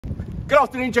Good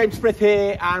afternoon, James Frith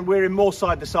here, and we're in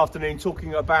Moorside this afternoon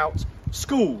talking about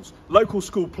schools, local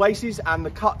school places and the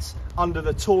cuts under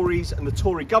the Tories and the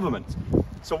Tory government.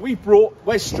 So we brought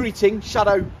Wes Streeting,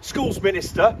 Shadow Schools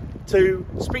Minister, to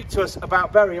speak to us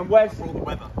about Bury. And Wes,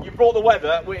 you brought the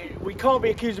weather. We can't be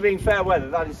accused of being fair weather,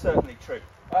 that is certainly true.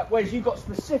 Wes, you've got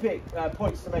specific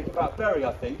points to make about Bury,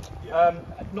 I think,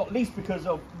 not least because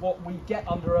of what we get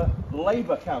under a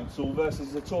Labour council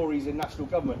versus the Tories in national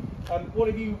government. What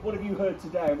have you heard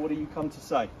today, and what have you come to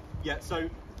say? Yeah, so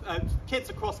kids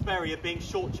across Bury are being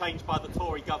shortchanged by the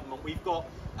Tory government. We've got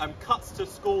cuts to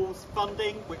schools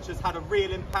funding, which has had a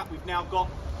real impact. We've now got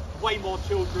way more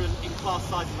children in class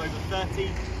sizes over 30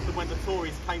 than when the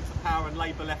Tories came to power and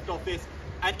Labour left office.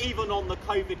 And even on the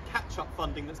COVID catch-up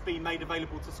funding that's been made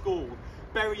available to schools,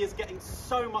 Bury is getting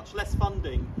so much less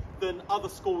funding than other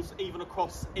schools even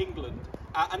across England,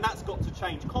 and that's got to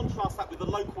change. Contrast that with the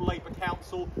local Labour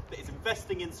council that is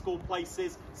investing in school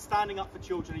places, standing up for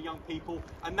children and young people,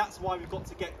 and that's why we've got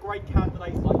to get great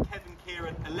candidates like Kevin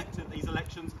Cllr elected at these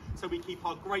elections, so we keep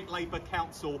our great Labour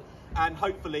council, and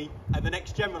hopefully at the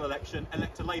next general election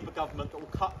elect a Labour government that will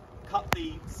cut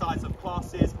the size of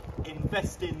classes,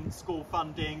 invest in school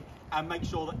funding, and make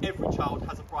sure that every child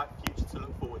has a bright future to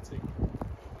look forward to.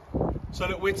 So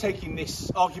look, we're taking this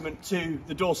argument to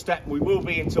the doorstep, and we will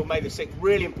be until May the 6th.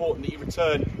 Really important that you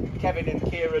return Kevin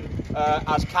and Kieran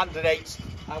as candidates,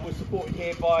 and we're supported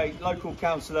here by local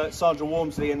councillor Sandra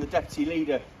Walmsley and the deputy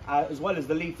leader, as well as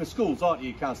the lead for schools, aren't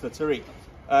you, Councillor Tariq?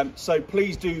 So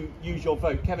please do use your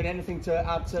vote. Kevin, anything to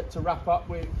add to wrap up?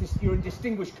 You're in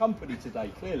distinguished company today,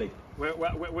 clearly.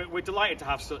 We're delighted to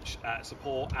have such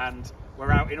support, and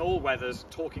we're out in all weathers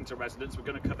talking to residents. We're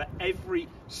going to cover every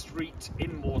street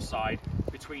in Moorside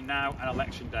between now and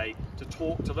election day to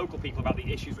talk to local people about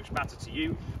the issues which matter to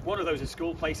you. One of those is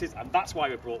school places, and that's why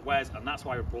we brought Wes, and that's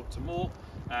why we brought Tamoor.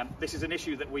 This is an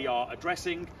issue that we are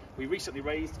addressing. We recently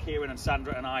raised, Kieran and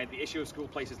Sandra and I, the issue of school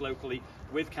places locally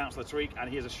with Councillor Tariq, and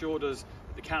he has assured us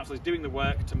that the council is doing the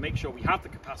work to make sure we have the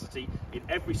capacity in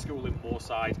every school in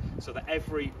Moorside so that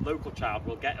every local child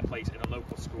will get a place in a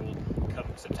local school come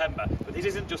September. But this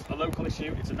isn't just a local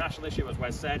issue, it's a national issue, as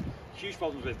Wes said. Huge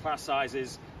problems with class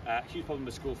sizes, huge problem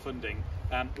with school funding.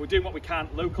 We're doing what we can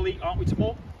locally, aren't we,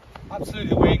 Tamoor?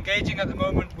 Absolutely, we're engaging at the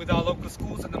moment with our local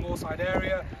schools in the Moorside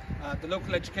area. The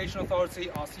local education authority,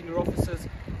 our senior officers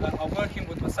are working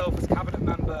with myself as cabinet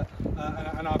member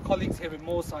and our colleagues here in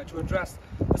Moorside to address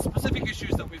the specific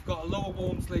issues that we've got at Lower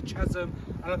Walmsley, Chesham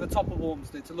and at the top of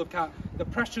Walmsley, to look at the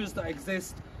pressures that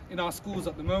exist in our schools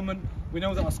at the moment. We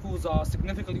know that our schools are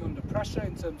significantly under pressure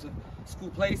in terms of school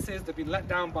places. They've been let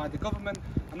down by the government,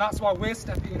 and that's why we're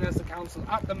stepping in as the council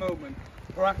at the moment,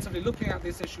 proactively looking at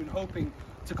this issue and hoping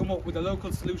to come up with a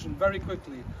local solution very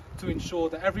quickly to ensure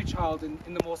that every child in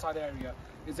the Moorside area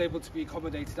is able to be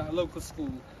accommodated at a local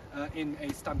school in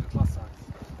a standard class size.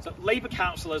 So Labour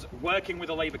councillors working with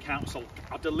the Labour Council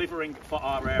are delivering for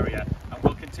our area, and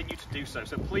will continue to do so.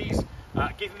 So please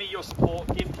give me your support,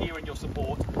 give Kieran your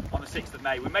support on the 6th of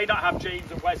May. We may not have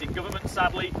James and Wes in government,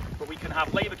 sadly, but we can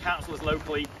have Labour councillors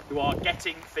locally who are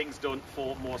getting things done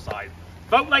for Moorside.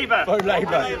 Vote Labour! Vote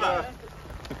Labour!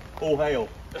 All hail!